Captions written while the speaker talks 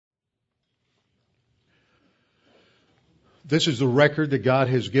This is the record that God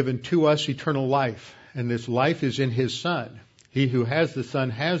has given to us, eternal life. And this life is in His Son. He who has the Son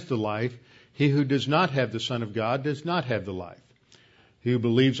has the life. He who does not have the Son of God does not have the life. He who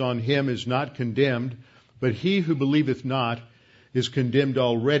believes on Him is not condemned, but he who believeth not is condemned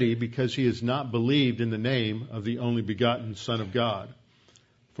already, because he has not believed in the name of the only begotten Son of God.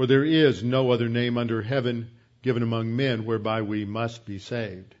 For there is no other name under heaven given among men whereby we must be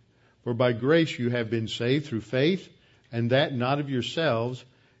saved. For by grace you have been saved through faith, and that not of yourselves.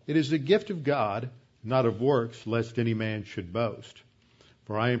 It is the gift of God, not of works, lest any man should boast.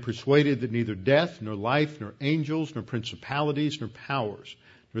 For I am persuaded that neither death, nor life, nor angels, nor principalities, nor powers,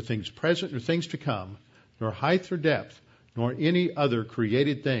 nor things present, nor things to come, nor height, nor depth, nor any other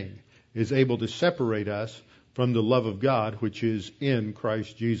created thing is able to separate us from the love of God which is in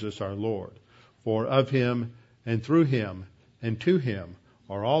Christ Jesus our Lord. For of Him, and through Him, and to Him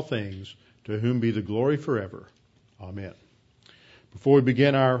are all things, to whom be the glory forever. Amen. Before we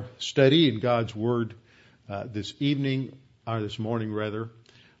begin our study in God's Word this morning,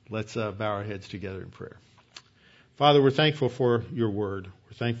 let's bow our heads together in prayer. Father, we're thankful for Your Word.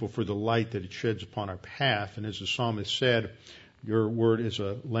 We're thankful for the light that it sheds upon our path. And as the psalmist said, Your Word is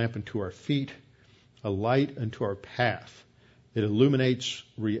a lamp unto our feet, a light unto our path. It illuminates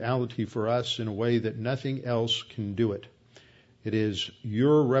reality for us in a way that nothing else can do it. It is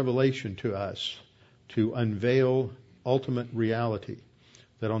Your revelation to us to unveil ultimate reality,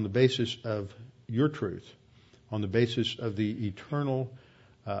 that on the basis of Your truth, on the basis of the eternal,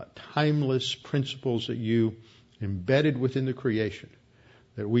 timeless principles that You embedded within the creation,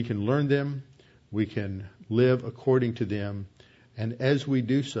 that we can learn them, we can live according to them, and as we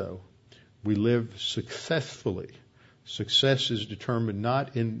do so, we live successfully. Success is determined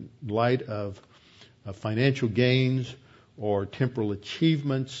not in light of financial gains or temporal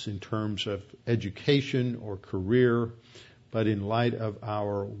achievements in terms of education or career, but in light of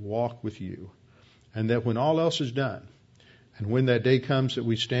our walk with You. And that when all else is done, and when that day comes that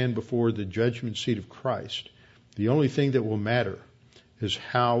we stand before the judgment seat of Christ, the only thing that will matter is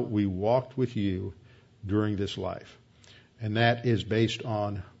how we walked with You during this life. And that is based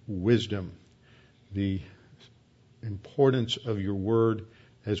on wisdom, the importance of Your Word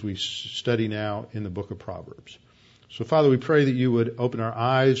as we study now in the book of Proverbs. So, Father, we pray that You would open our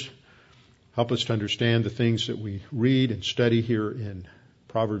eyes, help us to understand the things that we read and study here in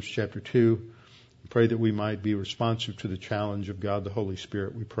Proverbs chapter 2. We pray that we might be responsive to the challenge of God the Holy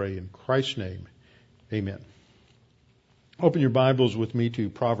Spirit. We pray in Christ's name. Amen. Open your Bibles with me to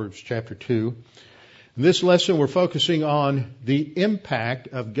Proverbs chapter 2. In this lesson, we're focusing on the impact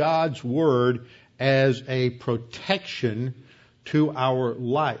of God's Word as a protection to our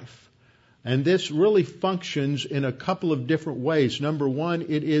life. And this really functions in a couple of different ways. Number one,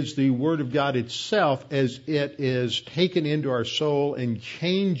 it is the Word of God itself as it is taken into our soul and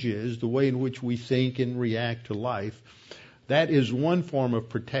changes the way in which we think and react to life. That is one form of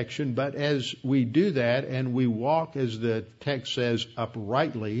protection, but as we do that and we walk, as the text says,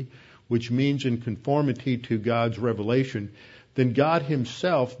 uprightly, which means in conformity to God's revelation, then God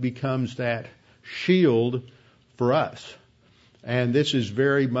Himself becomes that shield for us. And this is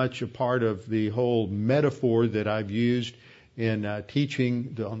very much a part of the whole metaphor that I've used in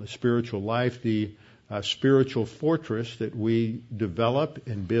teaching on the spiritual life, the spiritual fortress that we develop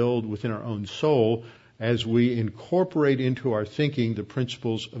and build within our own soul as we incorporate into our thinking the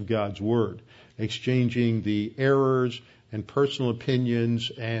principles of God's Word, exchanging the errors and personal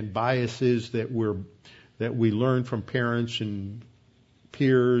opinions and biases that we learn from parents and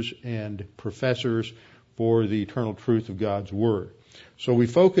peers and professors for the eternal truth of God's Word. So we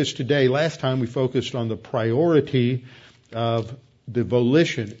focused today, last time we focused on the priority of the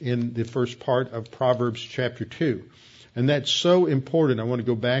volition in the first part of Proverbs chapter 2. And that's so important. I want to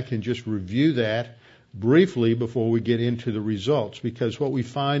go back and just review that briefly before we get into the results, because what we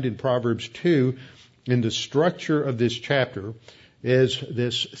find in Proverbs 2 in the structure of this chapter is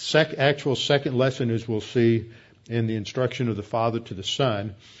this actual second lesson, as we'll see in the instruction of the Father to the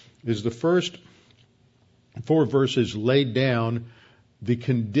Son, is the first 4 verses laid down the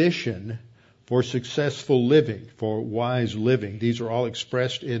condition for successful living, for wise living. These are all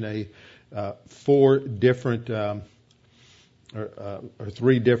expressed in 3 different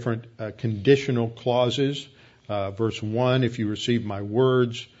conditional clauses. Verse 1, if you receive my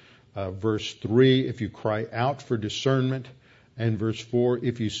words. Verse 3, if you cry out for discernment. And verse 4,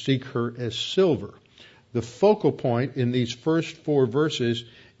 if you seek her as silver. The focal point in these first 4 verses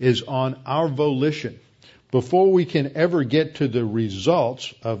is on our volition. Before we can ever get to the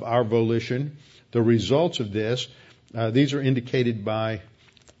results of our volition, the results of this, these are indicated by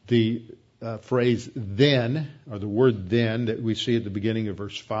the phrase then, or the word then, that we see at the beginning of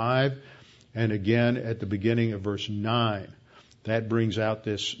verse 5 and again at the beginning of verse 9. That brings out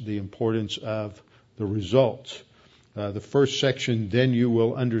the importance of the results. The first section, then you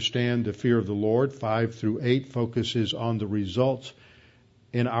will understand the fear of the Lord, 5 through 8, focuses on the results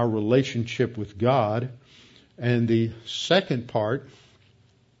in our relationship with God. And the second part,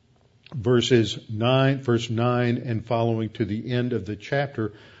 verse 9 and following to the end of the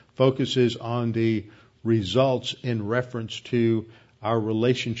chapter, focuses on the results in reference to our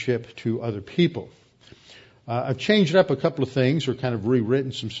relationship to other people. I've changed up a couple of things, or kind of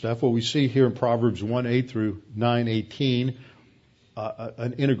rewritten some stuff. What we see here in Proverbs 1:8 through 9:18,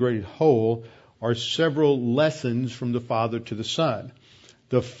 an integrated whole, are several lessons from the Father to the Son.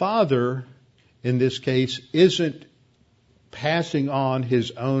 The Father, in this case, isn't passing on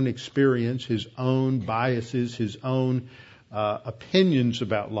his own experience, his own biases, his own opinions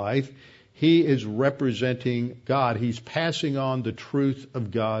about life. He is representing God. He's passing on the truth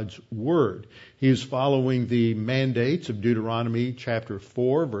of God's Word. He is following the mandates of Deuteronomy chapter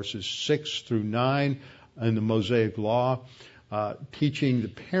 4, verses 6 through 9, and the Mosaic Law. Teaching the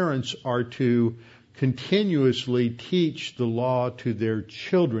parents are to continuously teach the law to their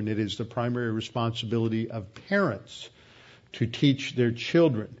children. It is the primary responsibility of parents to teach their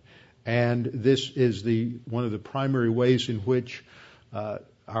children. And this is one of the primary ways in which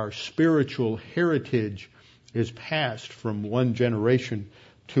our spiritual heritage is passed from one generation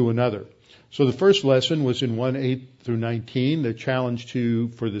to another. So the first lesson was in 1:8 through 19, the challenge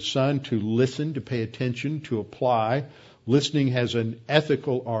for the son to listen, to pay attention, to apply. Listening has an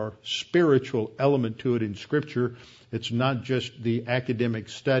ethical or spiritual element to it in Scripture. It's not just the academic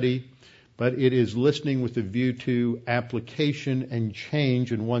study, but it is listening with a view to application and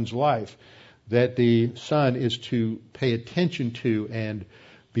change in one's life, that the son is to pay attention to and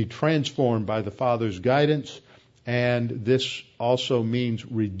be transformed by the Father's guidance. And this also means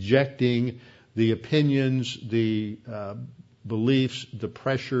rejecting the opinions, the beliefs, the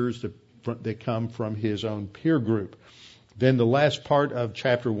pressures that come from his own peer group. Then the last part of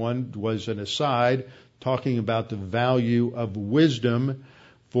chapter 1 was an aside talking about the value of wisdom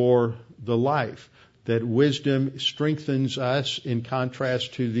for the life. That wisdom strengthens us in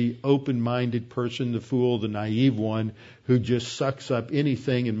contrast to the open-minded person, the fool, the naive one, who just sucks up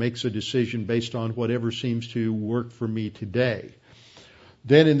anything and makes a decision based on whatever seems to work for me today.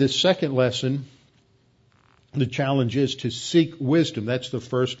 Then in this second lesson, the challenge is to seek wisdom. That's the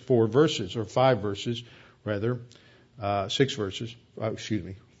first 4 verses, or 5 verses, rather. 6 verses.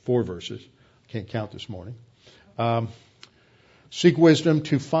 4 verses. Can't count this morning. Seek wisdom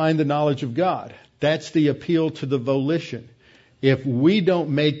to find the knowledge of God. That's the appeal to the volition. If we don't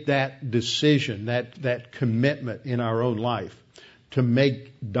make that decision, that commitment in our own life to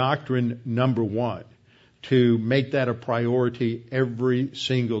make doctrine number one, to make that a priority every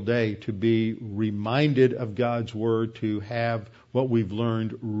single day, to be reminded of God's Word, to have what we've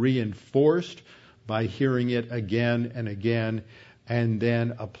learned reinforced by hearing it again and again, and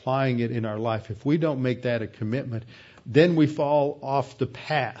then applying it in our life. If we don't make that a commitment, then we fall off the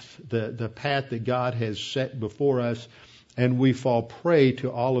path that God has set before us, and we fall prey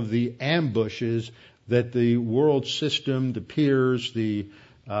to all of the ambushes that the world system, the peers, the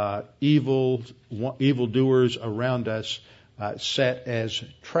evildoers around us set as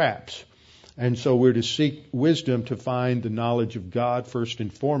traps. And so we're to seek wisdom to find the knowledge of God first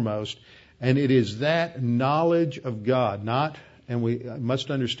and foremost. And it is that knowledge of God, and we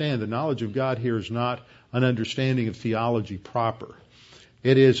must understand the knowledge of God here is not an understanding of theology proper.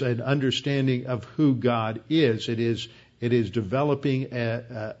 It is an understanding of who God is. It is developing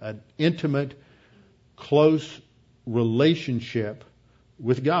an intimate, close relationship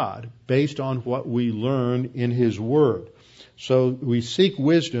with God based on what we learn in His Word. So we seek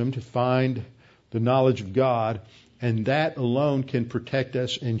wisdom to find the knowledge of God, and that alone can protect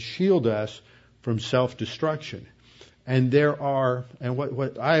us and shield us from self-destruction. And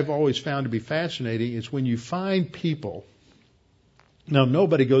what I've always found to be fascinating is when you find people. Now,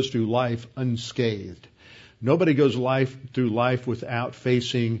 nobody goes through life unscathed. Nobody goes through life without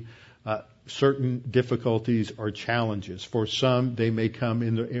facing certain difficulties or challenges. For some, they may come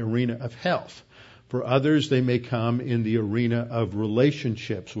in the arena of health. For others, they may come in the arena of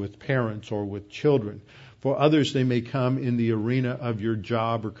relationships with parents or with children. For others, they may come in the arena of your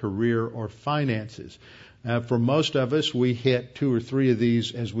job or career or finances. For most of us, we hit 2 or 3 of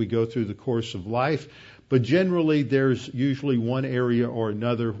these as we go through the course of life. But generally, there's usually one area or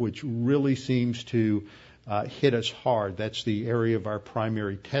another which really seems to hit us hard. That's the area of our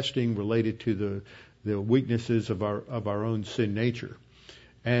primary testing related to the weaknesses of our own sin nature.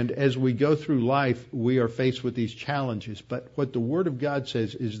 And as we go through life, we are faced with these challenges. But what the Word of God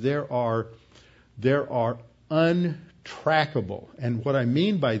says is there are untrackable. And what I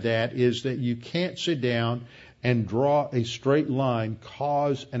mean by that is that you can't sit down and draw a straight line,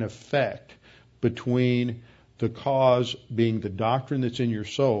 cause and effect, between the cause being the doctrine that's in your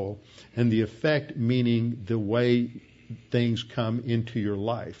soul and the effect meaning the way things come into your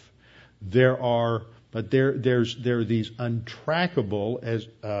life. There are these untrackable as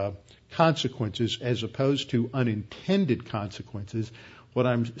consequences as opposed to unintended consequences. What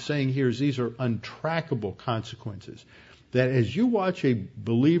I'm saying here is these are untrackable consequences. That as you watch a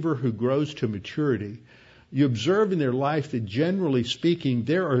believer who grows to maturity, you observe in their life that generally speaking,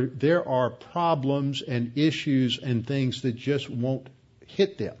 there are problems and issues and things that just won't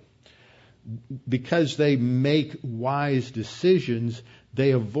hit them. Because they make wise decisions,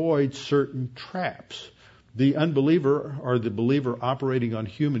 they avoid certain traps. The unbeliever or the believer operating on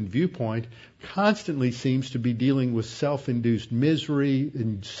human viewpoint constantly seems to be dealing with self-induced misery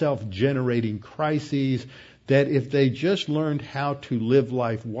and self-generating crises, that if they just learned how to live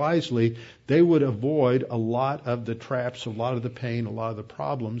life wisely, they would avoid a lot of the traps, a lot of the pain, a lot of the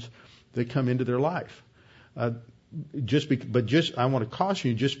problems that come into their life. I want to caution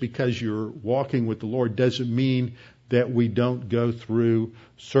you, just because you're walking with the Lord doesn't mean that we don't go through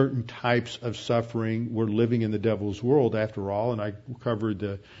certain types of suffering. We're living in the devil's world after all, and I covered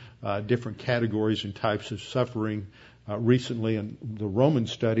the different categories and types of suffering recently in the Roman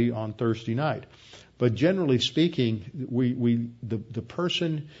study on Thursday night. But generally speaking, the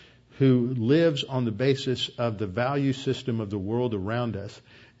person who lives on the basis of the value system of the world around us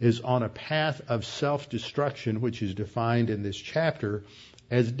is on a path of self-destruction, which is defined in this chapter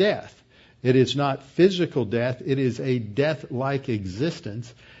as death. It is not physical death, it is a death-like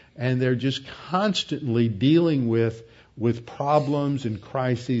existence, and they're just constantly dealing with problems and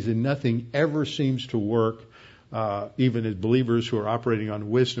crises, and nothing ever seems to work. Even as believers who are operating on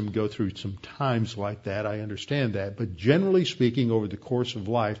wisdom go through some times like that, I understand that. But generally speaking, over the course of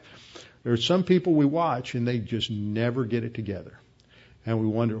life, there are some people we watch and they just never get it together. And we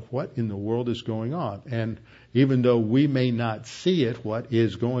wonder what in the world is going on. And even though we may not see it, what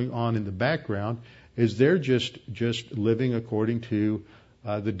is going on in the background is they're just living according to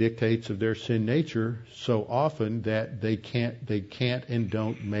the dictates of their sin nature so often that they can't and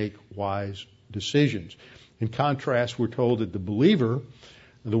don't make wise decisions. In contrast, we're told that the believer,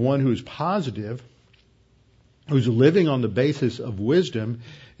 the one who's positive, who's living on the basis of wisdom,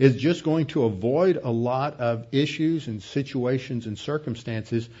 is just going to avoid a lot of issues and situations and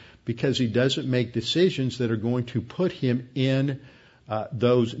circumstances because he doesn't make decisions that are going to put him in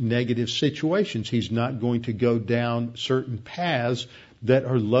those negative situations. He's not going to go down certain paths that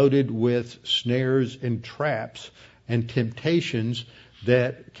are loaded with snares and traps and temptations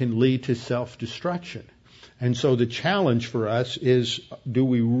that can lead to self-destruction. And so the challenge for us is, do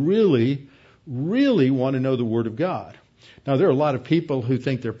we really, really want to know the Word of God? Now, there are a lot of people who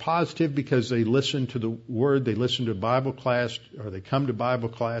think they're positive because they listen to the Word, they listen to Bible class, or they come to Bible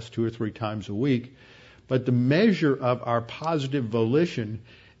class 2 or 3 times a week. But the measure of our positive volition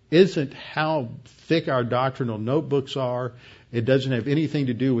isn't how thick our doctrinal notebooks are. It doesn't have anything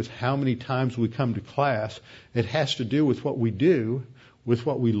to do with how many times we come to class. It has to do with what we do, with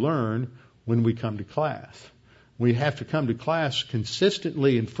what we learn when we come to class. We have to come to class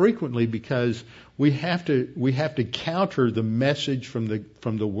consistently and frequently because we have to counter the message from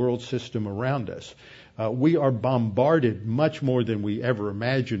the world system around us. We are bombarded much more than we ever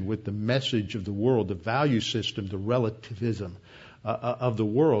imagined with the message of the world, the value system, the relativism of the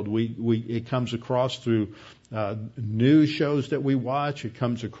world. It comes across through news shows that we watch. It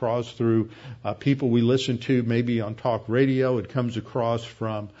comes across through people we listen to, maybe on talk radio. It comes across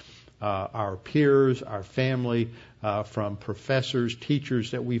from our peers, our family, from professors,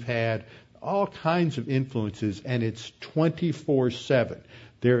 teachers that we've had, all kinds of influences, and it's 24/7.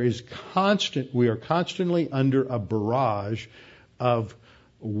 We are constantly under a barrage of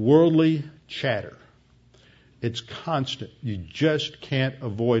worldly chatter. It's constant. You just can't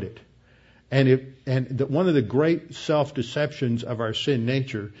avoid it. One of the great self-deceptions of our sin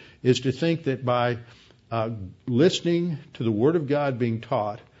nature is to think that by listening to the Word of God being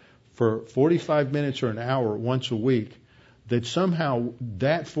taught for 45 minutes or an hour once a week, that somehow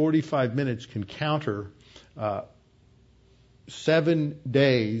that 45 minutes can counter 7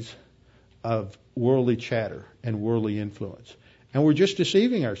 days of worldly chatter and worldly influence. And we're just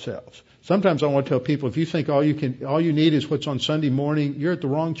deceiving ourselves. Sometimes I want to tell people, if you think all you need is what's on Sunday morning, you're at the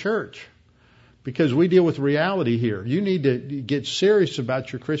wrong church. Because we deal with reality here. You need to get serious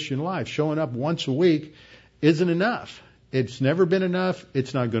about your Christian life. Showing up once a week isn't enough. It's never been enough.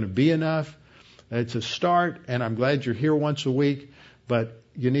 It's not going to be enough. It's a start, and I'm glad you're here once a week, but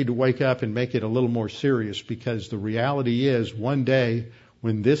you need to wake up and make it a little more serious, because the reality is one day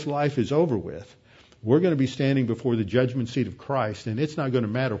when this life is over with, we're going to be standing before the judgment seat of Christ, and it's not going to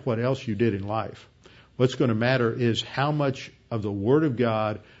matter what else you did in life. What's going to matter is how much of the Word of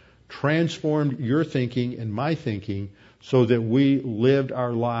God transformed your thinking and my thinking so that we lived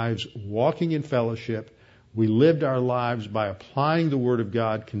our lives walking in fellowship. We lived our lives by applying the Word of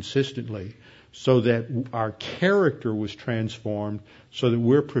God consistently so that our character was transformed so that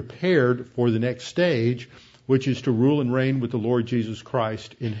we're prepared for the next stage, which is to rule and reign with the Lord Jesus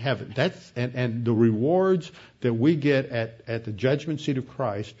Christ in heaven. And the rewards that we get at the judgment seat of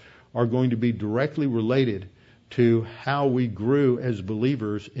Christ are going to be directly related to how we grew as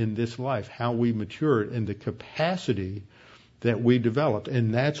believers in this life, how we matured, and the capacity that we developed.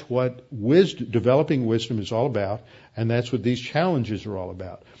 And that's what developing wisdom is all about, and that's what these challenges are all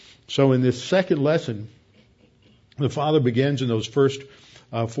about. So in this second lesson, the Father begins in those first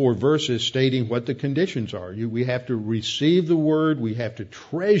 4 verses stating what the conditions are. We have to receive the Word. We have to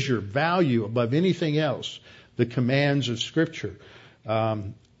treasure, value above anything else the commands of Scripture,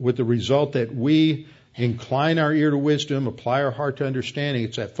 with the result that we incline our ear to wisdom, apply our heart to understanding.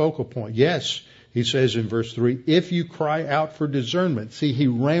 It's that focal point. Yes, he says in verse 3, if you cry out for discernment. See, he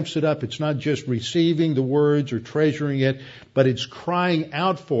ramps it up. It's not just receiving the words or treasuring it, but it's crying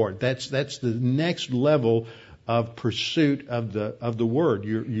out for it. That's the next level of pursuit of the word.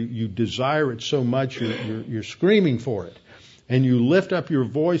 You desire it so much, you're screaming for it. And you lift up your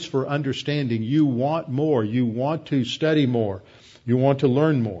voice for understanding. You want more. You want to study more. You want to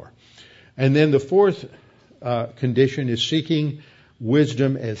learn more. And then the fourth condition is seeking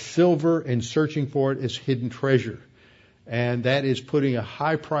wisdom as silver and searching for it as hidden treasure. And that is putting a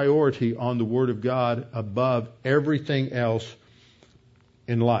high priority on the Word of God above everything else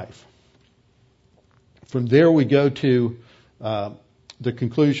in life. From there we go to the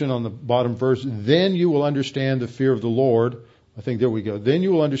conclusion on the bottom verse. Then you will understand the fear of the Lord. I think there we go. Then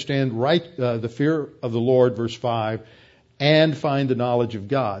you will understand the fear of the Lord, verse 5, and find the knowledge of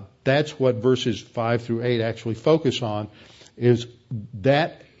God. That's what verses 5 through 8 actually focus on, is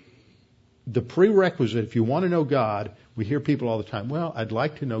that the prerequisite, if you want to know God, we hear people all the time, well, I'd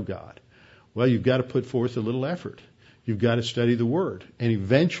like to know God. Well, you've got to put forth a little effort. You've got to study the Word, and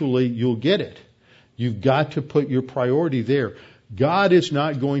eventually you'll get it. You've got to put your priority there. God is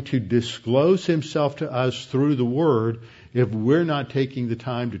not going to disclose Himself to us through the Word if we're not taking the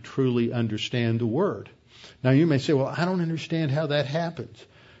time to truly understand the Word. Now, you may say, well, I don't understand how that happens.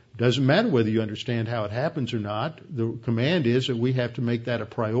 Doesn't matter whether you understand how it happens or not. The command is that we have to make that a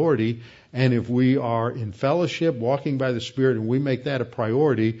priority. And if we are in fellowship, walking by the Spirit, and we make that a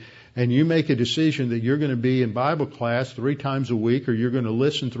priority, and you make a decision that you're going to be in Bible class 3 times a week, or you're going to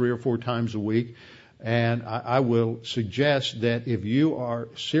listen 3 or 4 times a week, and I will suggest that if you are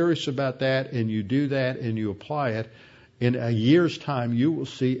serious about that and you do that and you apply it, in a year's time you will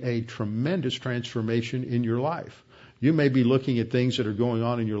see a tremendous transformation in your life. You may be looking at things that are going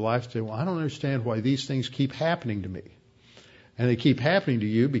on in your life and say, well, I don't understand why these things keep happening to me. And they keep happening to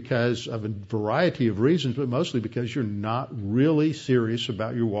you because of a variety of reasons, but mostly because you're not really serious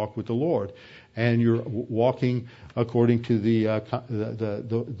about your walk with the Lord. And you're walking according to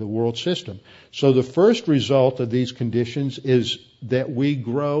the world system. So the first result of these conditions is that we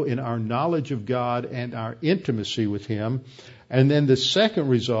grow in our knowledge of God and our intimacy with Him. And then the second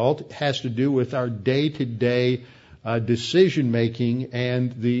result has to do with our day-to-day decision making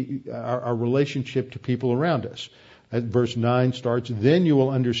and our relationship to people around us. Verse 9 starts, then you will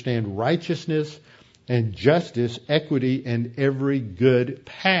understand righteousness and justice, equity, and every good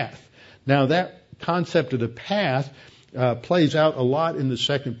path. Now that concept of the path plays out a lot in the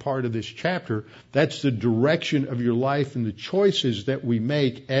second part of this chapter. That's the direction of your life and the choices that we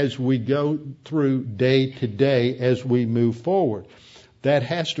make as we go through day to day as we move forward. That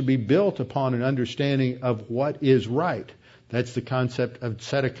has to be built upon an understanding of what is right. That's the concept of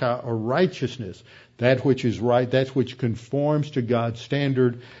tzedakah, or righteousness. That which is right, that which conforms to God's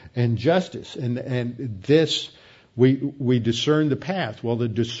standard, and justice. And this, we discern the path. Well, the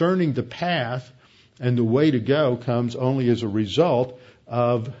discerning the path and the way to go comes only as a result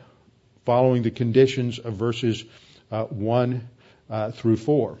of following the conditions of verses 1 through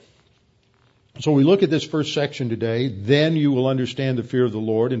 4. So we look at this first section today. Then you will understand the fear of the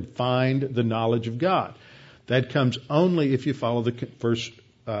Lord and find the knowledge of God. That comes only if you follow the first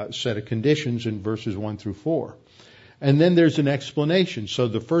set of conditions in verses 1 through 4. And then there's an explanation. So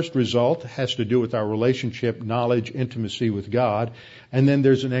the first result has to do with our relationship, knowledge, intimacy with God. And then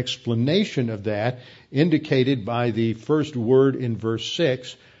there's an explanation of that indicated by the first word in verse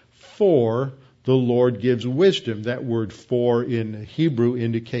 6, for the Lord gives wisdom. That word for in Hebrew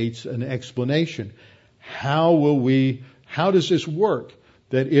indicates an explanation. How does this work?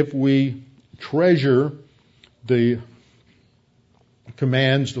 That if we treasure the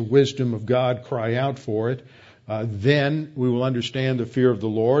commands, the wisdom of God, cry out for it, then we will understand the fear of the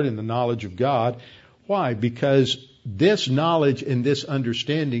Lord and the knowledge of God. Why? Because this knowledge and this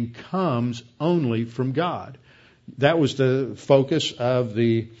understanding comes only from God. That was the focus of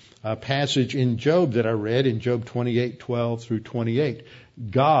the passage in Job that I read in Job 28:12 through 28.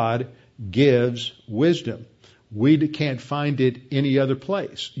 God gives wisdom. We can't find it any other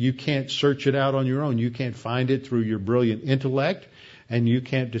place. You can't search it out on your own. You can't find it through your brilliant intellect, and you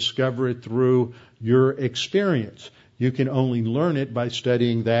can't discover it through your experience. You can only learn it by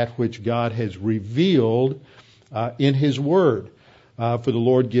studying that which God has revealed in His Word. For the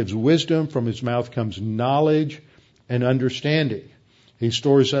Lord gives wisdom, from His mouth comes knowledge and understanding. He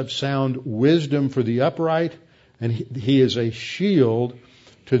stores up sound wisdom for the upright, and He is a shield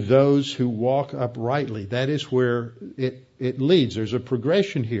to those who walk uprightly. That is where it leads. There's a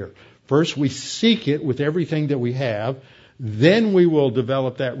progression here. First, we seek it with everything that we have. Then we will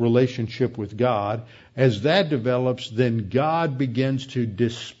develop that relationship with God. As that develops, then God begins to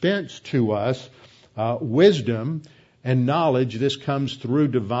dispense to us wisdom and knowledge. This comes through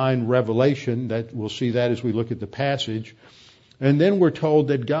divine revelation. That we'll see that as we look at the passage. And then we're told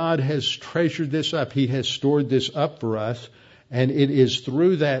that God has treasured this up. He has stored this up for us. And it is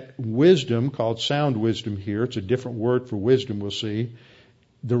through that wisdom, called sound wisdom here, it's a different word for wisdom, we'll see.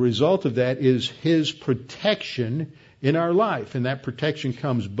 The result of that is His protection in our life. And that protection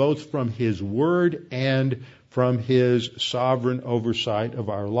comes both from His Word and from His sovereign oversight of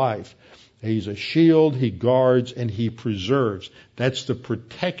our life. He's a shield, He guards, and He preserves. That's the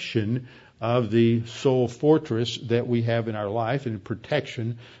protection of the soul fortress that we have in our life, and the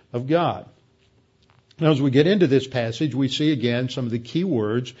protection of God. Now, as we get into this passage, we see again some of the key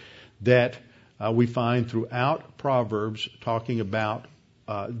words that we find throughout Proverbs talking about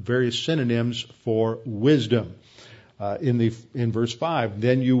various synonyms for wisdom. In verse 5,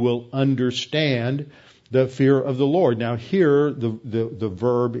 then you will understand the fear of the Lord. Now here, the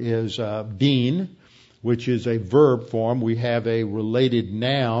verb is being, which is a verb form. We have a related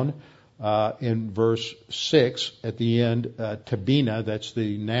noun in verse 6 at the end, tabina, that's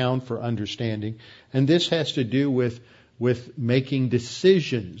the noun for understanding. And this has to do with making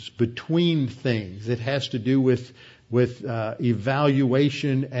decisions between things. It has to do with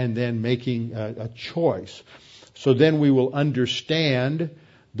evaluation and then making a choice. So then we will understand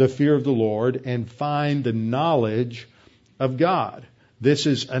the fear of the Lord and find the knowledge of God. This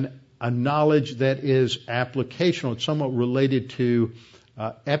is a knowledge that is applicational. It's somewhat related to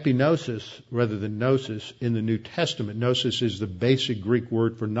epignosis rather than gnosis in the New Testament. Gnosis is the basic Greek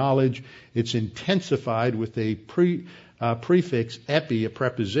word for knowledge. It's intensified with a prefix, epi, a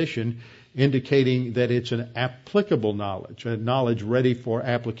preposition, indicating that it's an applicable knowledge, a knowledge ready for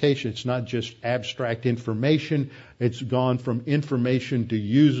application. It's not just abstract information. It's gone from information to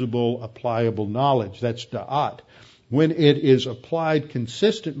usable, applicable knowledge. That's da'at. When it is applied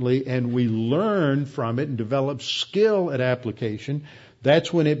consistently and we learn from it and develop skill at application,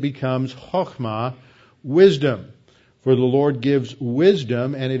 that's when it becomes chokhmah, wisdom. For the Lord gives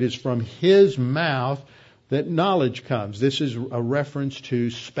wisdom, and it is from His mouth that knowledge comes. This is a reference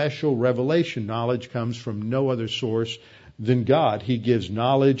to special revelation. Knowledge comes from no other source than God. He gives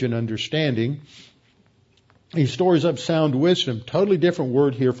knowledge and understanding. He stores up sound wisdom. Totally different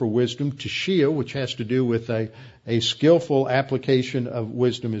word here for wisdom, tashia, which has to do with a skillful application of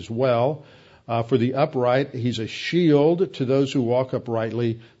wisdom as well. For the upright, He's a shield to those who walk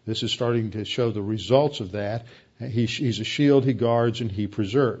uprightly. This is starting to show the results of that. He's a shield, He guards, and He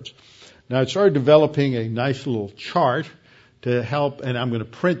preserves. Now, I started developing a nice little chart to help, and I'm going to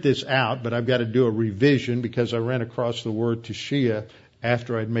print this out, but I've got to do a revision because I ran across the word tashia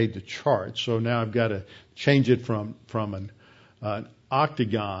after I'd made the chart. So now I've got to change it from an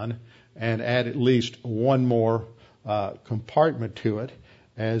octagon and add at least one more compartment to it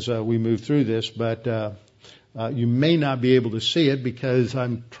as we move through this. But you may not be able to see it because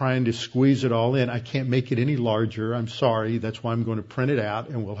I'm trying to squeeze it all in. I can't make it any larger. I'm sorry. That's why I'm going to print it out,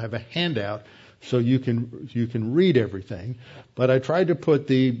 and we'll have a handout so you can read everything. But I tried to put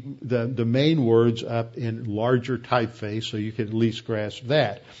the main words up in larger typeface so you can at least grasp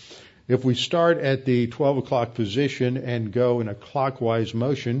that. If we start at the 12 o'clock position and go in a clockwise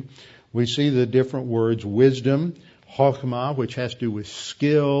motion, we see the different words: wisdom, Chokhmah, which has to do with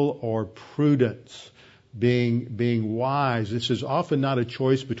skill or prudence, being wise. This is often not a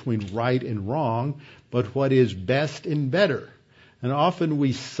choice between right and wrong, but what is best and better. And often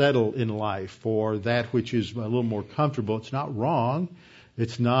we settle in life for that which is a little more comfortable. It's not wrong.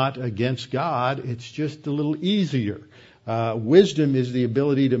 It's not against God. It's just a little easier. Wisdom is the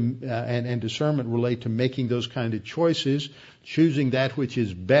ability to, and discernment relate to making those kind of choices, choosing that which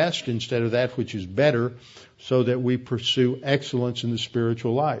is best instead of that which is better, so that we pursue excellence in the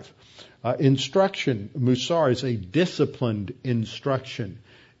spiritual life. Instruction, Musar, is a disciplined instruction.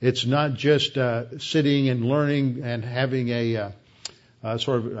 It's not just sitting and learning and having a I'm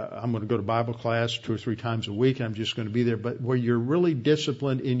going to go to Bible class 2 or 3 times a week and I'm just going to be there, but where you're really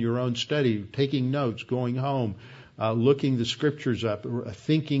disciplined in your own study, taking notes, going home, looking the scriptures up,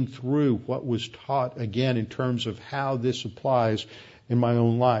 thinking through what was taught again in terms of how this applies in my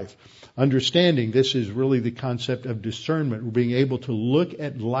own life. Understanding, this is really the concept of discernment, being able to look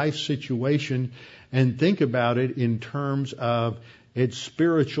at life situation and think about it in terms of its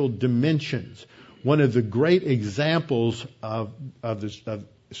spiritual dimensions. One of the great examples of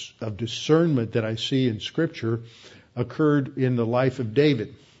discernment that I see in Scripture occurred in the life of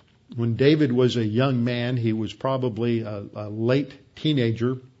David. When David was a young man, he was probably a late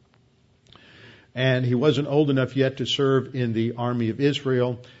teenager, and he wasn't old enough yet to serve in the army of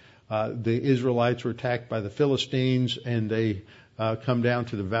Israel. The Israelites were attacked by the Philistines, and they come down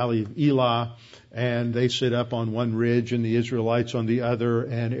to the valley of Elah, and they sit up on one ridge and the Israelites on the other,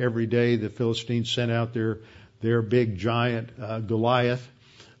 and every day the Philistines sent out their big giant Goliath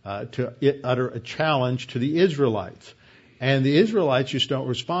to utter a challenge to the Israelites. And the Israelites just don't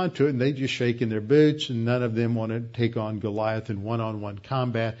respond to it, and they just shake in their boots, and none of them want to take on Goliath in one-on-one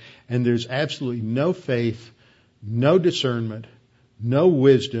combat. And there's absolutely no faith, no discernment, no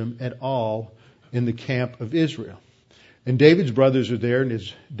wisdom at all in the camp of Israel. And David's brothers are there, and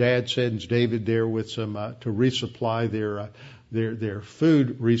his dad sends David there with some to resupply their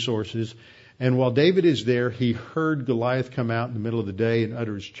food resources. And while David is there, he heard Goliath come out in the middle of the day and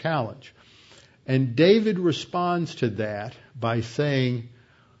utter his challenge. And David responds to that by saying,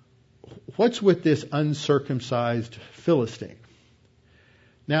 "What's with this uncircumcised Philistine?"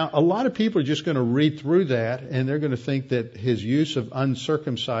 Now, a lot of people are just going to read through that, and they're going to think that his use of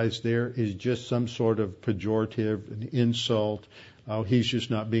uncircumcised there is just some sort of pejorative, an insult. He's just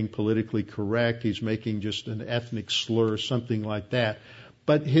not being politically correct. He's making just an ethnic slur, something like that.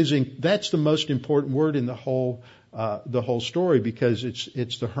 But that's the most important word in the whole story, because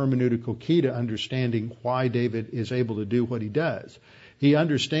it's the hermeneutical key to understanding why David is able to do what he does. He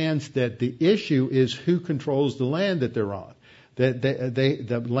understands that the issue is who controls the land that they're on. That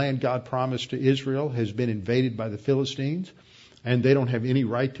the land God promised to Israel has been invaded by the Philistines, and they don't have any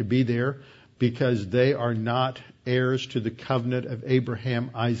right to be there because they are not heirs to the covenant of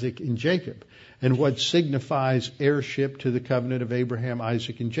Abraham, Isaac, and Jacob. And what signifies heirship to the covenant of Abraham,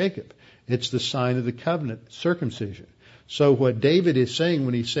 Isaac, and Jacob? It's the sign of the covenant, circumcision. So what David is saying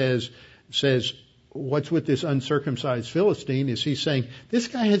when he says, "What's with this uncircumcised Philistine?" is he's saying, this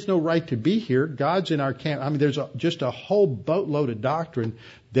guy has no right to be here. God's in our camp. I mean, there's just a whole boatload of doctrine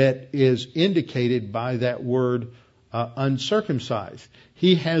that is indicated by that word uncircumcised.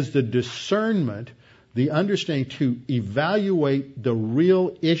 He has the discernment, the understanding to evaluate the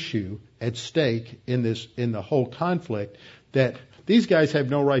real issue at stake in the whole conflict, that these guys have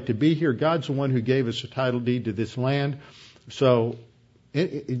no right to be here. God's the one who gave us a title deed to this land. So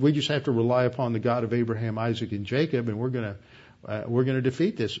we just have to rely upon the God of Abraham, Isaac, and Jacob, and we're going to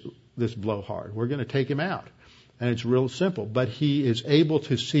defeat this blowhard. We're going to take him out, and it's real simple. But he is able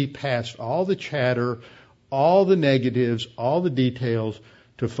to see past all the chatter, all the negatives, all the details,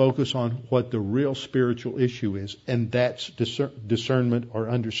 to focus on what the real spiritual issue is, and that's discernment or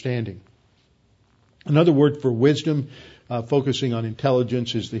understanding. Another word for wisdom, focusing on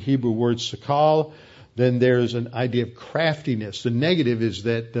intelligence, is the Hebrew word sakal. Then there's an idea of craftiness. The negative is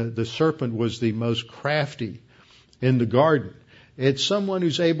that the serpent was the most crafty in the garden. It's someone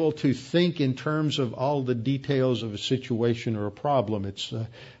who's able to think in terms of all the details of a situation or a problem. It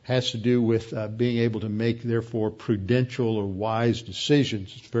has to do with being able to make, therefore, prudential or wise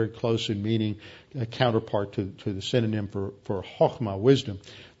decisions. It's very close in meaning, a counterpart to the synonym for chokhmah, wisdom.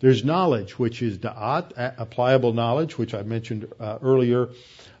 There's knowledge, which is da'at, applicable knowledge, which I mentioned earlier.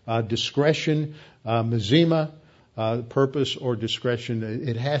 Discretion, mazima, purpose or discretion.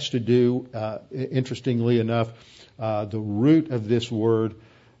 It has to do, interestingly enough, the root of this word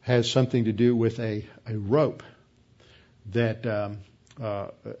has something to do with a rope that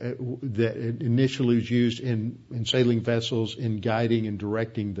that initially was used in sailing vessels, in guiding and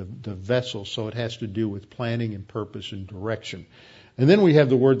directing the vessel. So it has to do with planning and purpose and direction. And then we have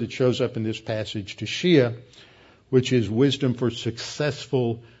the word that shows up in this passage, Teshia, which is wisdom for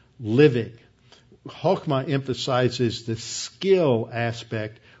successful living. Chokhmah emphasizes the skill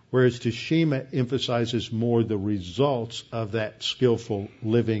aspect, whereas Teshima emphasizes more the results of that skillful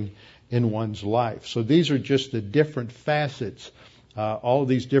living in one's life. So these are just the different facets, all of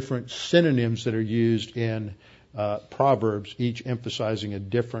these different synonyms that are used in Proverbs, each emphasizing a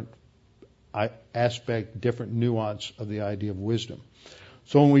different aspect, different nuance of the idea of wisdom.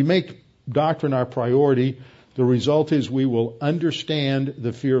 So when we make doctrine our priority, the result is we will understand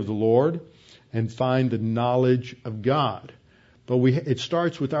the fear of the Lord and find the knowledge of God. But it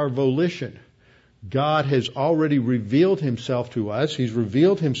starts with our volition. God has already revealed himself to us. He's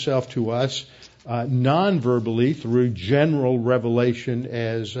revealed himself to us non-verbally through general revelation,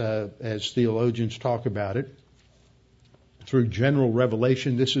 as theologians talk about it. Through general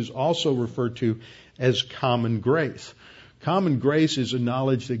revelation, this is also referred to as common grace. Common grace is a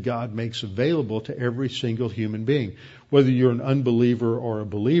knowledge that God makes available to every single human being. Whether you're an unbeliever or a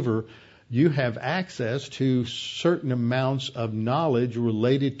believer, you have access to certain amounts of knowledge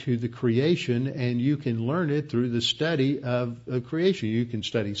related to the creation, and you can learn it through the study of creation. You can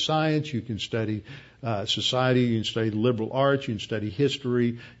study science, you can study society, you can study liberal arts, you can study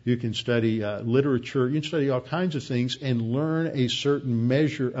history, you can study literature, you can study all kinds of things and learn a certain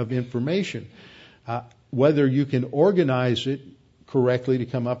measure of information. Whether you can organize it correctly to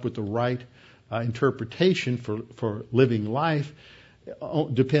come up with the right interpretation for living life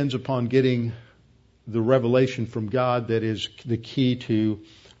depends upon getting the revelation from God that is the key to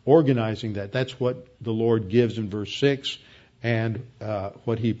organizing that. That's what the Lord gives in verse 6 and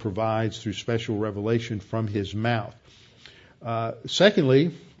what he provides through special revelation from his mouth.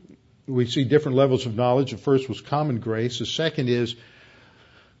 Secondly, we see different levels of knowledge. The first was common grace. The second is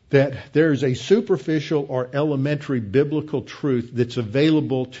that there is a superficial or elementary biblical truth that's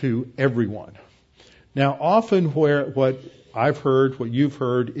available to everyone. Now, often what I've heard, what you've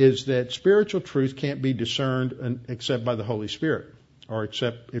heard, is that spiritual truth can't be discerned except by the Holy Spirit, or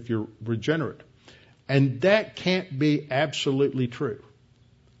except if you're regenerate. And that can't be absolutely true.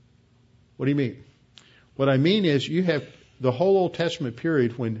 What do you mean? What I mean is you have the whole Old Testament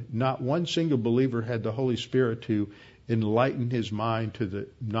period when not one single believer had the Holy Spirit to enlighten his mind to the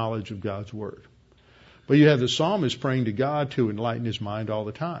knowledge of God's Word. But you have the psalmist praying to God to enlighten his mind all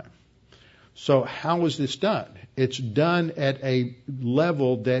the time. So how is this done? It's done at a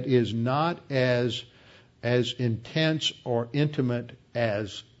level that is not as intense or intimate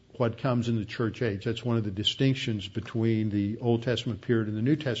as what comes in the church age. That's one of the distinctions between the Old Testament period and the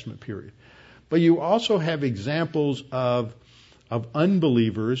New Testament period. But you also have examples of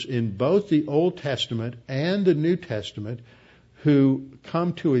unbelievers in both the Old Testament and the New Testament who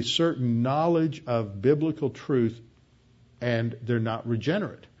come to a certain knowledge of biblical truth and they're not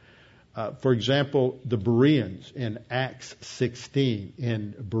regenerate. For example, the Bereans in Acts 16,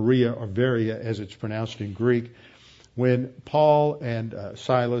 in Berea or Berea as it's pronounced in Greek, when Paul and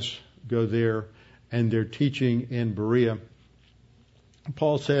Silas go there and they're teaching in Berea,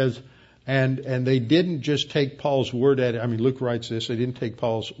 Paul says, and they didn't just take Paul's word at it. I mean, Luke writes this, they didn't take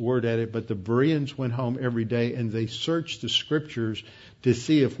Paul's word at it, but the Bereans went home every day and they searched the scriptures to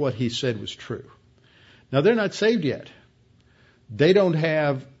see if what he said was true. Now, they're not saved yet. They don't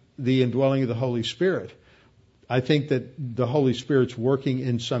have the indwelling of the Holy Spirit. I think that the Holy Spirit's working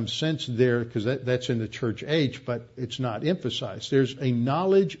in some sense there because that's in the church age, but it's not emphasized. There's a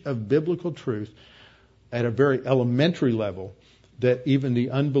knowledge of biblical truth at a very elementary level that even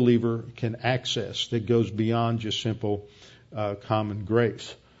the unbeliever can access that goes beyond just simple common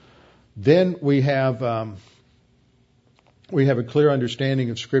grace. Then we have a clear understanding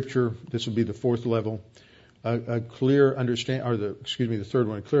of Scripture. This will be the fourth level. The third one, a clear understanding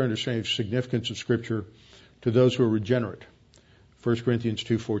of the significance of Scripture to those who are regenerate. 1 Corinthians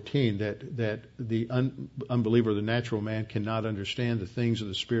 2:14, that the unbeliever, the natural man, cannot understand the things of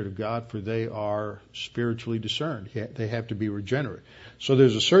the Spirit of God, for they are spiritually discerned. They have to be regenerate. So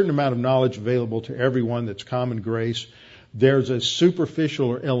there's a certain amount of knowledge available to everyone that's common grace. There's a superficial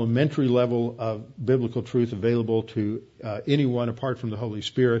or elementary level of biblical truth available to anyone apart from the Holy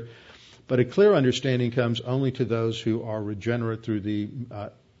Spirit. But a clear understanding comes only to those who are regenerate through the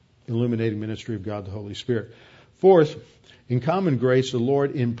illuminating ministry of God the Holy Spirit. Fourth, in common grace, the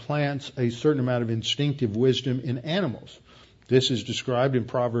Lord implants a certain amount of instinctive wisdom in animals. This is described in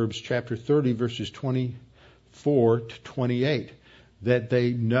Proverbs chapter 30, verses 24 to 28. that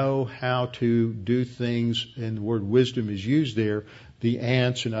they know how to do things, and the word wisdom is used there. The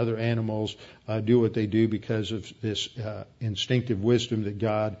ants and other animals do what they do because of this instinctive wisdom that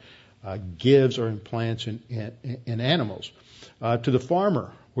God gives or implants in animals. To the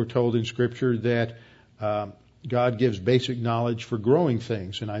farmer, we're told in Scripture that God gives basic knowledge for growing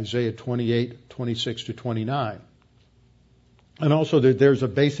things in Isaiah 28:26-29. And also that there's a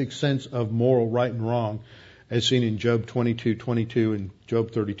basic sense of moral right and wrong, as seen in Job 22:22 and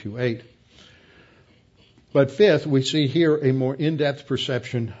Job 32:8. But fifth, we see here a more in-depth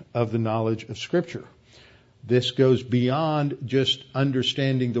perception of the knowledge of Scripture. This goes beyond just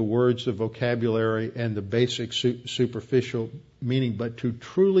understanding the words, the vocabulary, and the basic superficial meaning, but to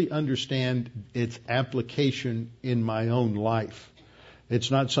truly understand its application in my own life.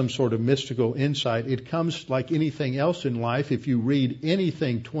 It's not some sort of mystical insight. It comes like anything else in life. If you read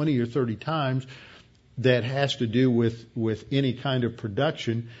anything 20 or 30 times that has to do with any kind of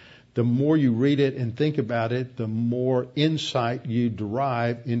production, the more you read it and think about it, the more insight you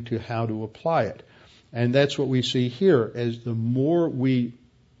derive into how to apply it. And that's what we see here. As the more we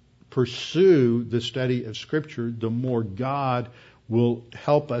pursue the study of Scripture, the more God will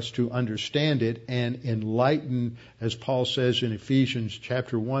help us to understand it and enlighten, as Paul says in Ephesians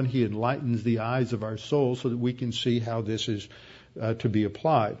chapter 1, he enlightens the eyes of our soul so that we can see how this is to be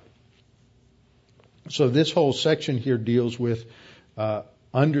applied. So this whole section here deals with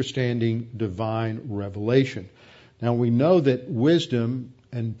understanding divine revelation. Now we know that wisdom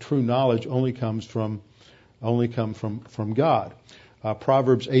and true knowledge only come from God.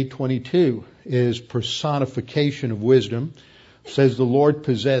 Proverbs 8:22 is personification of wisdom. It says, "The Lord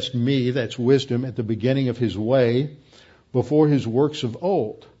possessed me," that's wisdom, "at the beginning of His way, before His works of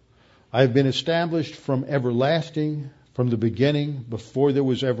old. I have been established from everlasting, from the beginning, before there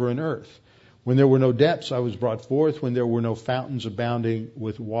was ever an earth. When there were no depths, I was brought forth, when there were no fountains abounding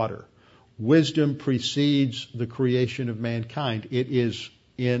with water." Wisdom precedes the creation of mankind. It is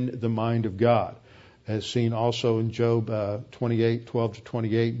in the mind of God, as seen also in Job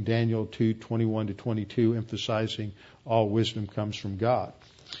 28:12-28, and Daniel 2:21-22, emphasizing all wisdom comes from God.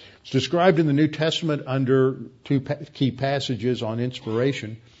 It's described in the New Testament under two key passages on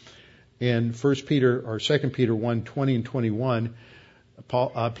inspiration. In 2 Peter 1:20 and 21,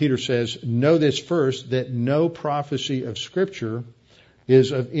 Peter says, "Know this first, that no prophecy of Scripture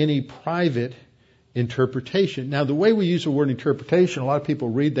is of any private interpretation." Now, the way we use the word interpretation, a lot of people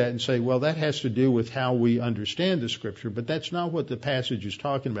read that and say, well, that has to do with how we understand the Scripture, but that's not what the passage is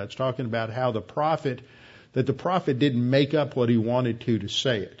talking about. It's talking about how the prophet didn't make up what he wanted to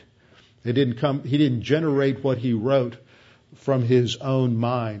say it. He didn't generate what he wrote from his own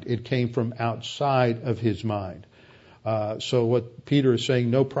mind. It came from outside of his mind. So what Peter is saying,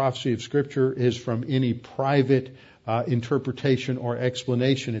 no prophecy of Scripture is from any private interpretation or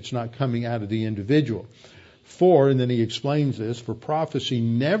explanation. It's not coming out of the individual. And then he explains this, for prophecy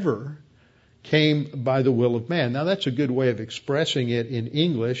never came by the will of man. Now that's a good way of expressing it in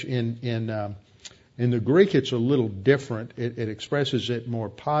English. In the Greek, it's a little different. It expresses it more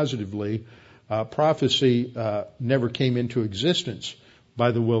positively. Prophecy never came into existence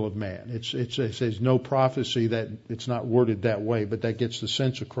by the will of man. It says no prophecy, that it's not worded that way, but that gets the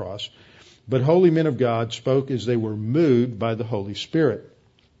sense across. But holy men of God spoke as they were moved by the Holy Spirit.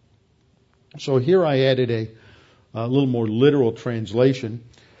 So here I added a little more literal translation.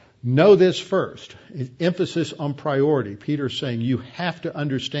 Know this first. Emphasis on priority. Peter's saying you have to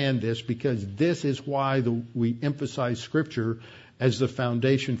understand this, because this is why we emphasize Scripture as the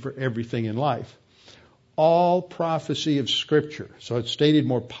foundation for everything in life. All prophecy of Scripture, so it's stated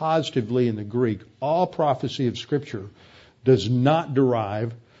more positively in the Greek, all prophecy of Scripture does not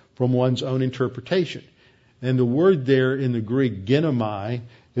derive from one's own interpretation. And the word there in the Greek, ginomai,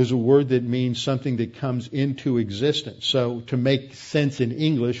 is a word that means something that comes into existence. So to make sense in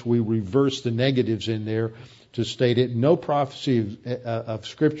English, we reverse the negatives in there to state it. No prophecy of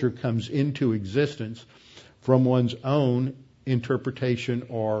Scripture comes into existence from one's own interpretation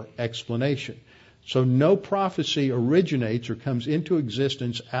or explanation. So no prophecy originates or comes into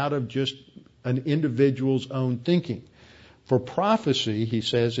existence out of just an individual's own thinking. For prophecy, he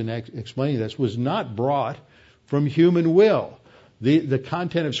says in explaining this, was not brought from human will. The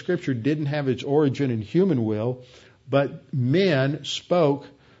content of Scripture didn't have its origin in human will, but men spoke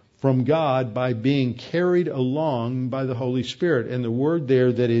from God by being carried along by the Holy Spirit. And the word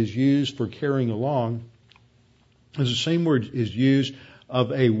there that is used for carrying along is the same word is used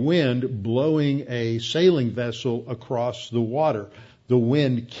of a wind blowing a sailing vessel across the water. The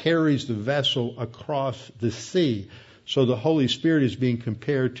wind carries the vessel across the sea. So the Holy Spirit is being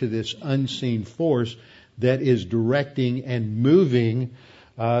compared to this unseen force that is directing and moving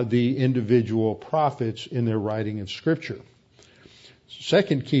the individual prophets in their writing of Scripture.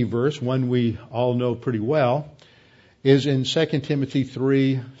 Second key verse, one we all know pretty well, is in 2 Timothy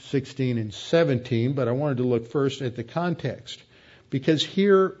 3:16 and 17, but I wanted to look first at the context, because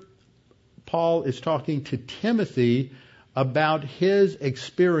here Paul is talking to Timothy about his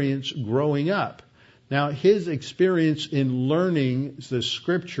experience growing up. Now, his experience in learning the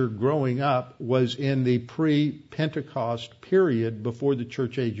Scripture growing up was in the pre-Pentecost period before the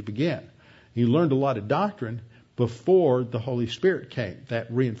church age began. He learned a lot of doctrine before the Holy Spirit came. That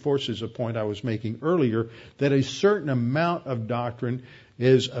reinforces a point I was making earlier, that a certain amount of doctrine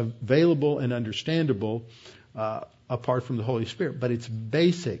is available and understandable apart from the Holy Spirit. But it's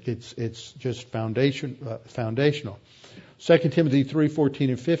basic. It's just foundational. 2 Timothy 3:14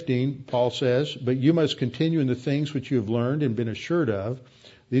 and 15, Paul says, "But you must continue in the things which you have learned and been assured of."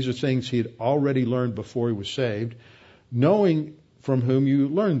 These are things he had already learned before he was saved, knowing from whom you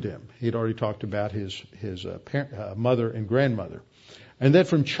learned them. He'd already talked about his mother and grandmother. And that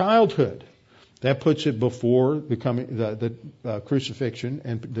from childhood, that puts it before the crucifixion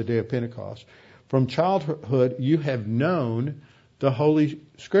and the day of Pentecost. From childhood, you have known the Holy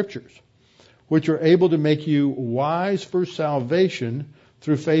Scriptures, which are able to make you wise for salvation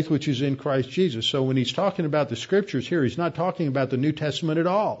through faith which is in Christ Jesus. So when he's talking about the Scriptures here, he's not talking about the New Testament at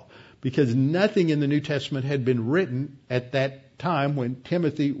all, because nothing in the New Testament had been written at that time when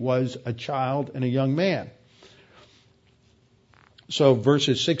Timothy was a child and a young man. So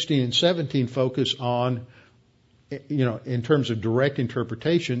verses 16 and 17 focus on, in terms of direct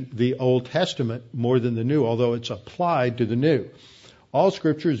interpretation, the Old Testament more than the New, although it's applied to the New. All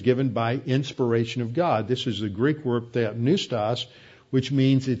Scripture is given by inspiration of God. This is the Greek word theopneustos, which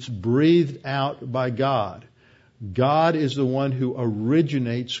means it's breathed out by God. God is the one who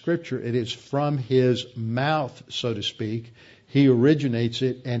originates Scripture. It is from His mouth, so to speak. He originates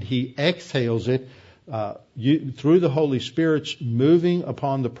it and He exhales it through the Holy Spirit's moving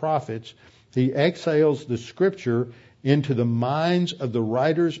upon the prophets. He exhales the Scripture into the minds of the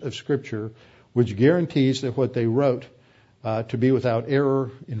writers of Scripture, which guarantees that what they wrote to be without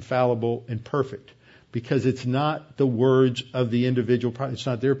error, infallible, and perfect. Because it's not the words of the individual prophet. It's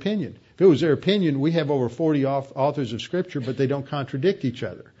not their opinion. If it was their opinion, we have over 40 authors of Scripture, but they don't contradict each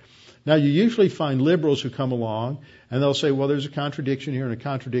other. Now, you usually find liberals who come along, and they'll say, well, there's a contradiction here and a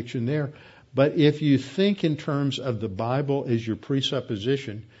contradiction there. But if you think in terms of the Bible as your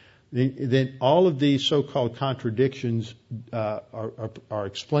presupposition, then all of these so-called contradictions are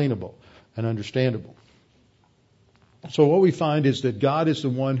explainable and understandable. So what we find is that God is the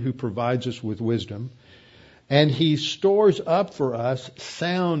one who provides us with wisdom, and He stores up for us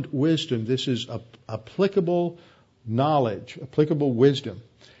sound wisdom. This is applicable knowledge, applicable wisdom.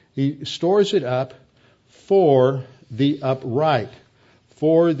 He stores it up for the upright,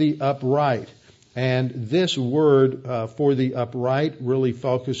 for the upright. And this word, for the upright, really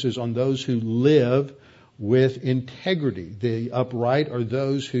focuses on those who live with integrity. The upright are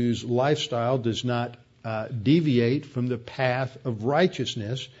those whose lifestyle does not deviate from the path of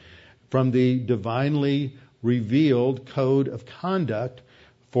righteousness, from the divinely revealed code of conduct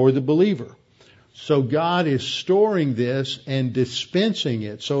for the believer. So God is storing this and dispensing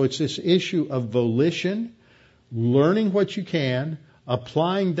it. So it's this issue of volition, learning what you can,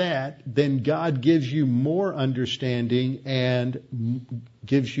 applying that, then God gives you more understanding and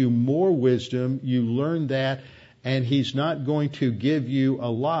gives you more wisdom. You learn that, and He's not going to give you a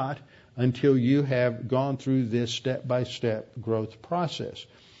lot until you have gone through this step-by-step growth process.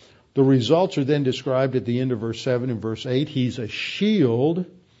 The results are then described at the end of verse 7 and verse 8. He's a shield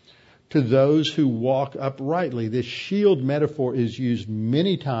to those who walk uprightly. This shield metaphor is used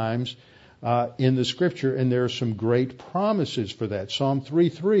many times in the Scripture, and there are some great promises for that. Psalm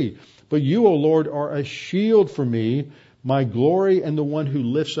 3:3, "But you, O Lord, are a shield for me, my glory, and the one who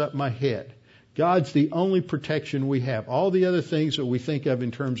lifts up my head." God's the only protection we have. All the other things that we think of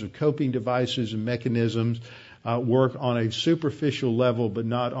in terms of coping devices and mechanisms work on a superficial level, but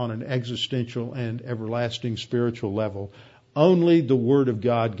not on an existential and everlasting spiritual level. Only the Word of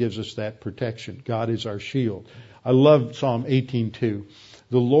God gives us that protection. God is our shield. I love Psalm 18:2.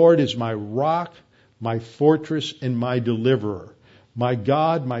 "The Lord is my rock, my fortress, and my deliverer. My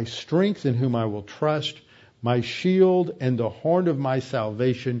God, my strength in whom I will trust, my shield and the horn of my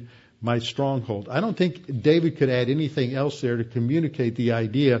salvation, my stronghold." I don't think David could add anything else there to communicate the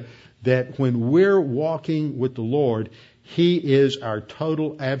idea that when we're walking with the Lord, He is our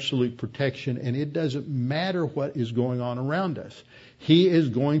total, absolute protection, and it doesn't matter what is going on around us. He is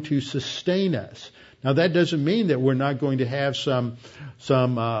going to sustain us. Now, that doesn't mean that we're not going to have some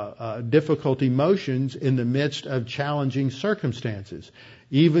difficult emotions in the midst of challenging circumstances.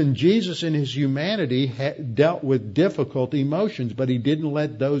 Even Jesus in his humanity dealt with difficult emotions, but he didn't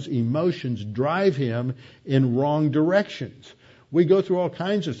let those emotions drive him in wrong directions. We go through all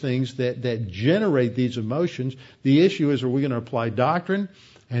kinds of things that generate these emotions. The issue is, are we going to apply doctrine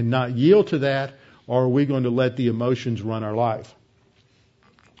and not yield to that, or are we going to let the emotions run our life?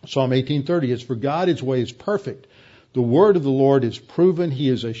 Psalm 18:30 is, for God his way is perfect. The word of the Lord is proven. He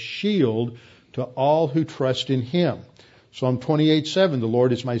is a shield to all who trust in him. Psalm 28:7, the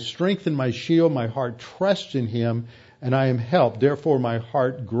Lord is my strength and my shield. My heart trusts in him, and I am helped. Therefore my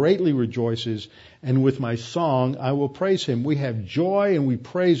heart greatly rejoices, and with my song I will praise him. We have joy and we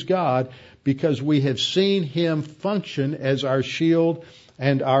praise God because we have seen him function as our shield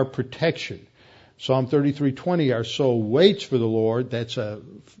and our protection. Psalm 33:20, our soul waits for the Lord. That's a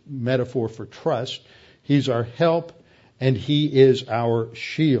metaphor for trust. He's our help, and he is our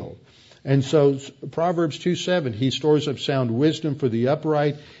shield. And so Proverbs 2:7, he stores up sound wisdom for the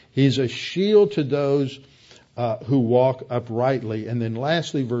upright. He's a shield to those who walk uprightly. And then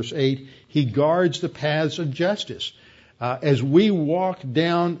lastly, verse 8, he guards the paths of justice. As we walk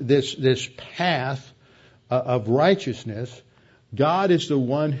down this path of righteousness, God is the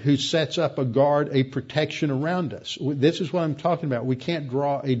one who sets up a guard, a protection around us. This is what I'm talking about. We can't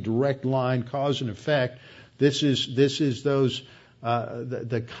draw a direct line, cause and effect. This is those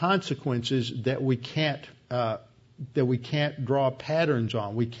the consequences that we can't draw patterns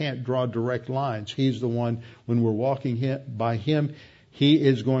on. We can't draw direct lines. He's the one, when we're walking by him, he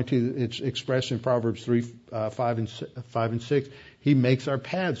is going to, it's expressed in Proverbs 3:5 and 6, he makes our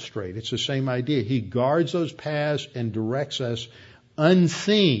paths straight. It's the same idea. He guards those paths and directs us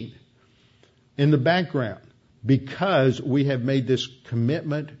unseen in the background, because we have made this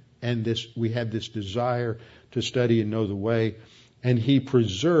commitment and we have this desire to study and know the way. And he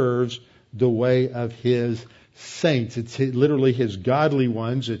preserves the way of his saints. It's literally his godly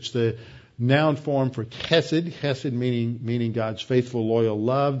ones. It's the noun form for chesed. Chesed meaning God's faithful, loyal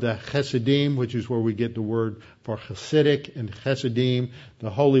love. The chesedim, which is where we get the word for Hasidic, and chesedim, the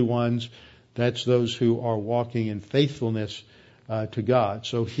holy ones. That's those who are walking in faithfulness to God.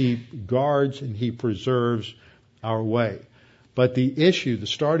 So he guards and he preserves our way. But the issue, the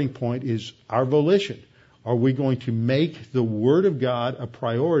starting point, is our volition. Are we going to make the Word of God a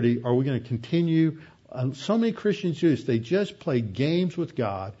priority? Are we going to continue? So many Christians do this. They just play games with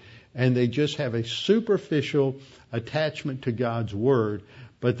God, and they just have a superficial attachment to God's Word,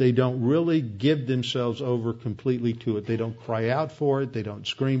 but they don't really give themselves over completely to it. They don't cry out for it. They don't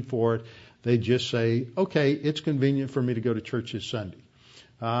scream for it. They just say, okay, it's convenient for me to go to church this Sunday.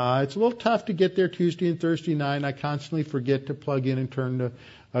 It's a little tough to get there Tuesday and Thursday night. I constantly forget to plug in and turn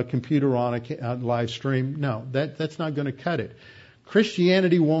a computer on a live stream. No, that's not going to cut it.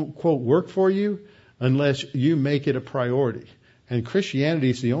 Christianity won't, quote, work for you unless you make it a priority. And Christianity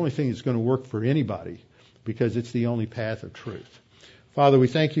is the only thing that's going to work for anybody, because it's the only path of truth. Father, we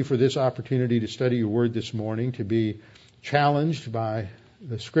thank you for this opportunity to study your word this morning, to be challenged by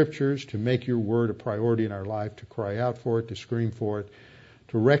the scriptures, to make your word a priority in our life, to cry out for it, to scream for it,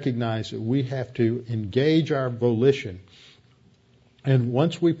 to recognize that we have to engage our volition. And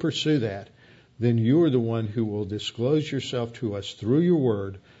once we pursue that, then you are the one who will disclose yourself to us through your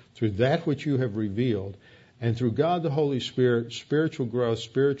word, through that which you have revealed, and through God the Holy Spirit, spiritual growth,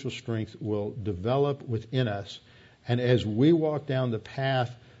 spiritual strength will develop within us. And as we walk down the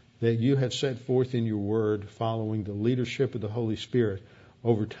path that you have set forth in your word, following the leadership of the Holy Spirit,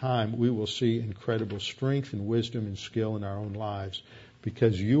 over time we will see incredible strength and wisdom and skill in our own lives,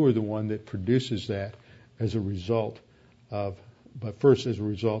 because you are the one that produces that as a result of, but first as a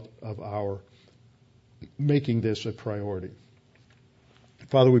result of our making this a priority.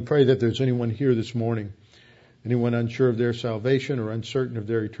 Father, we pray that there's anyone here this morning, anyone unsure of their salvation or uncertain of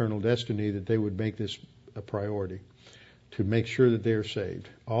their eternal destiny, that they would make this a priority, to make sure that they are saved.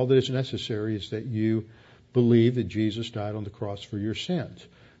 All that is necessary is that you believe that Jesus died on the cross for your sins,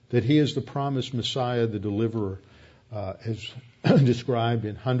 that he is the promised Messiah, the deliverer, as described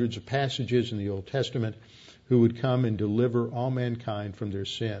in hundreds of passages in the Old Testament, who would come and deliver all mankind from their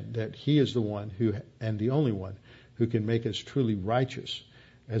sin, that he is the one who, and the only one, who can make us truly righteous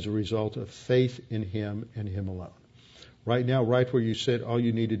as a result of faith in him and him alone. Right now, right where you sit, all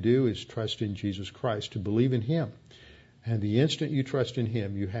you need to do is trust in Jesus Christ, to believe in him. And the instant you trust in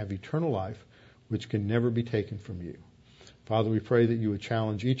him, you have eternal life, which can never be taken from you. Father, we pray that you would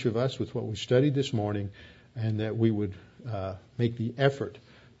challenge each of us with what we studied this morning, and that we would make the effort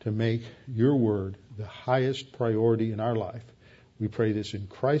to make your word the highest priority in our life. We pray this in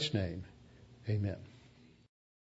Christ's name. Amen.